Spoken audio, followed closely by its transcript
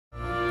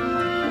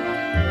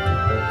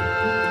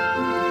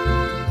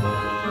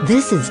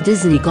This is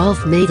Disney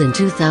Golf made in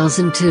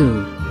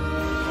 2002.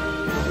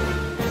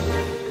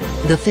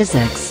 The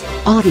physics,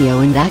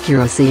 audio and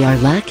accuracy are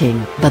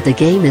lacking, but the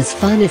game is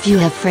fun if you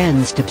have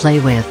friends to play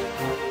with.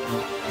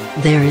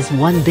 There is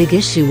one big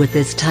issue with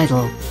this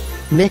title.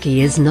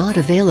 Mickey is not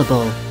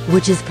available,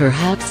 which is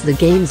perhaps the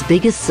game's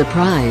biggest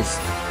surprise.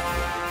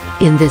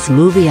 In this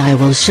movie I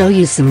will show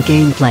you some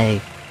gameplay.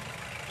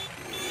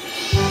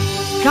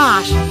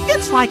 Gosh,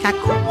 it's like a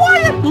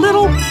quiet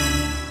little...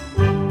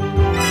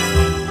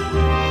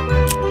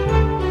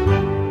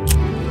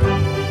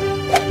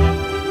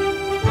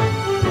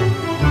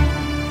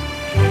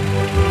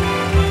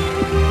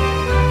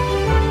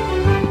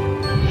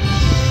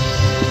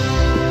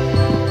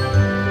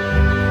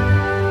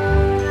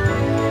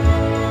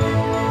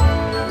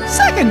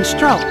 Second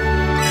stroke.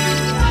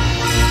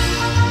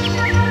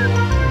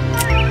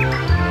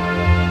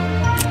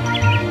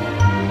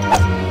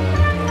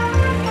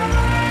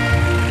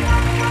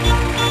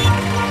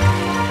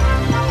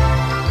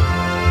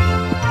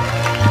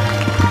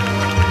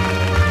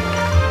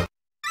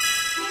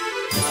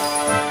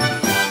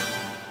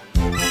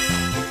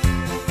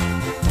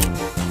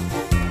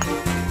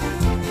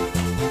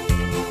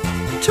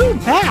 Too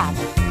bad.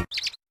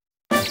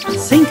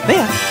 Sink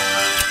this.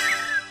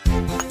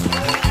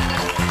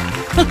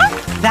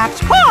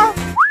 That's par.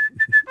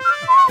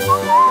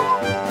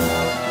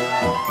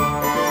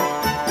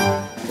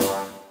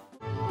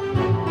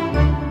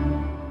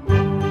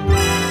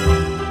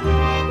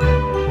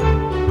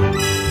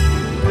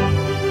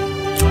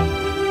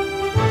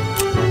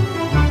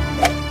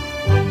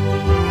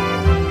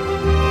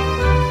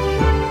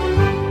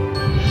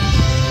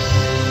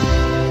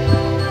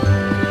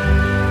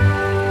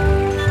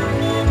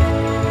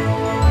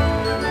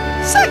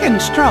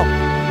 Second stroke.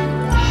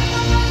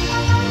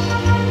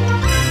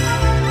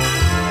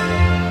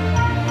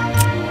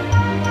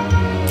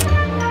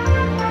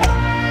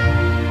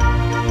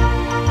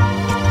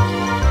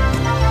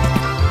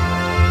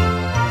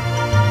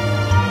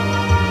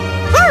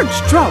 Third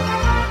stroke.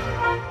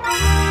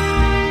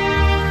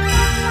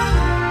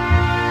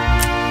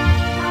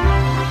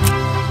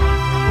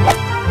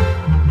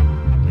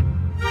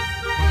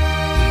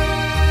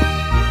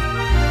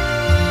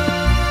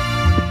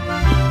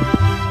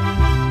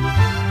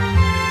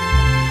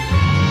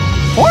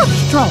 Fourth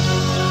stroke.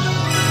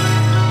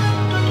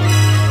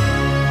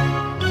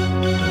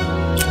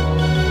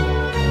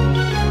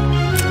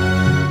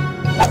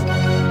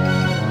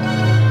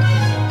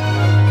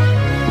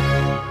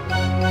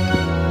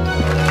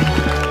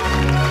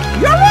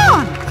 You're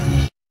on!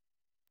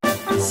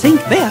 Sink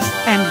this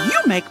and you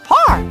make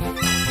par.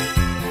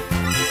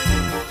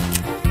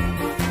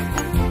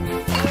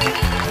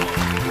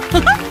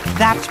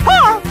 That's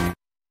par.